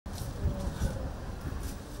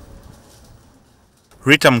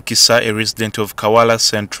Rita Mkisa, a resident of Kawala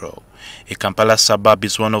Central, a Kampala suburb,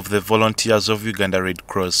 is one of the volunteers of Uganda Red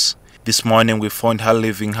Cross. This morning we found her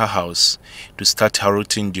leaving her house to start her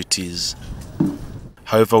routine duties.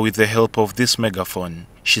 However, with the help of this megaphone,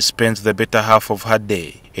 she spends the better half of her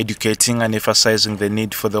day educating and emphasizing the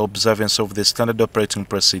need for the observance of the standard operating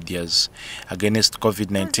procedures against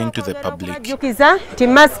COVID-19 to the public.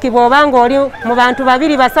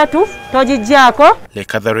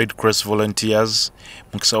 Like other Red Cross volunteers,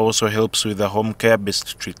 Mukisa also helps with the home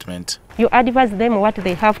care-based treatment. You advise them what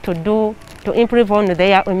they have to do to improve on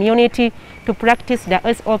their immunity, to practice the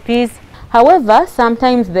SOPs. However,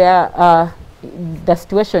 sometimes the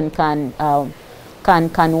situation can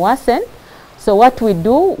worsen. So what we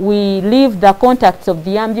do, we leave the contacts of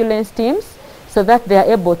the ambulance teams so that they are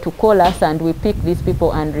able to call us and we pick these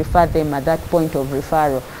people and refer them at that point of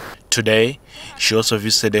referral. Today, she also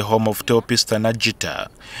visited the home of Teopista Najita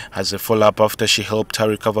as a follow-up after she helped her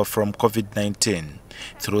recover from COVID-19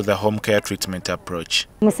 through the home care treatment approach.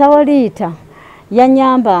 Musawalita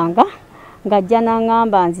yanyambanga ngajana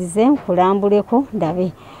ngamba nzize nkulambuleko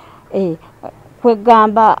ndabe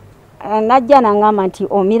kwegamba najana ngamba nti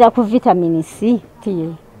omira ku vitamin C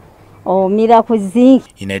omira ku zinc.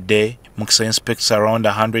 In a day, Mukisa inspects around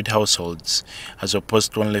 100 households, as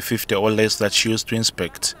opposed to only 50 or less that she used to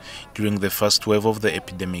inspect during the first wave of the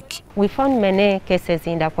epidemic. We found many cases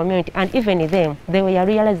in the community, and even them, they were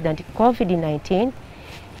realized that COVID-19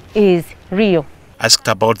 is real. Asked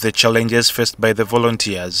about the challenges faced by the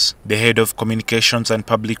volunteers, the head of communications and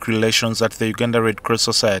public relations at the Uganda Red Cross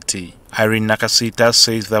Society, Irene Nakasiita,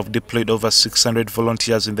 says they have deployed over 600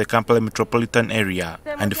 volunteers in the Kampala metropolitan area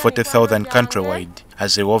and 40,000 countrywide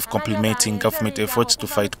as a way of complementing government efforts to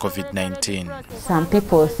fight COVID-19. Some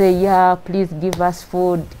people say, yeah, please give us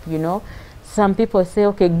food, you know. Some people say,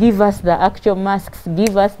 okay, give us the actual masks,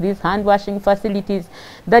 give us these hand-washing facilities.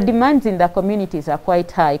 The demands in the communities are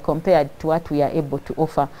quite high compared to what we are able to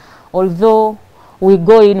offer. Although we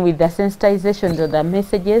go in with the sensitizations of the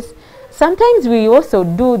messages, sometimes we also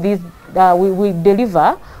do this, we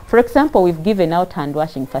deliver. For example, we've given out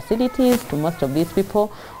hand-washing facilities to most of these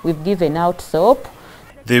people. We've given out soap.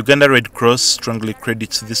 The Uganda Red Cross strongly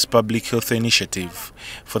credits this public health initiative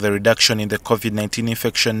for the reduction in the COVID-19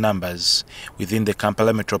 infection numbers within the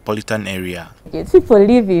Kampala metropolitan area. People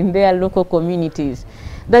live in their local communities.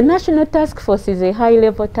 The National Task Force is a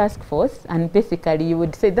high-level task force, and basically you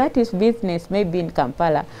would say that is business maybe in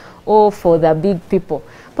Kampala or for the big people.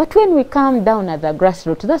 But when we come down at the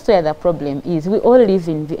grassroots, that's where the problem is. We all live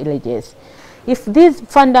in villages. If these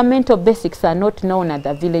fundamental basics are not known at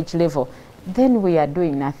the village level, then we are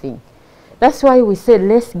doing nothing. That's why we say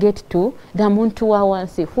let's get to the Muntu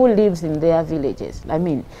Wawansi who lives in their villages.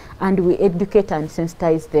 And we educate and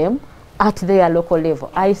sensitize them at their local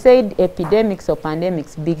level. I said epidemics or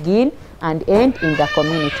pandemics begin and end in the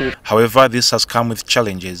community. However, this has come with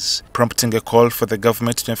challenges, prompting a call for the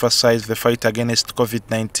government to emphasize the fight against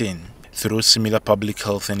COVID-19 through similar public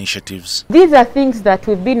health initiatives. These are things that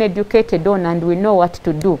we've been educated on and we know what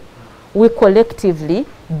to do. We collectively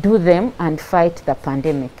do them and fight the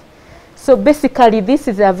pandemic. So basically this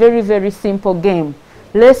is a very, very simple game.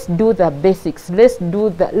 Let's do the basics, let's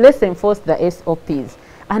enforce the SOPs,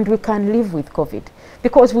 and we can live with COVID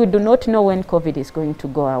because we do not know when COVID is going to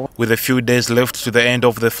go away. With a few days left to the end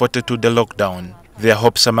of the 42-day lockdown, there are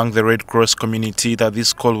hopes among the Red Cross community that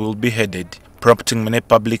this call will be heeded, prompting many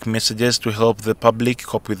public messages to help the public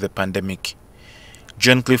cope with the pandemic.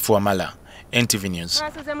 John Cliff Wamala, NTV News.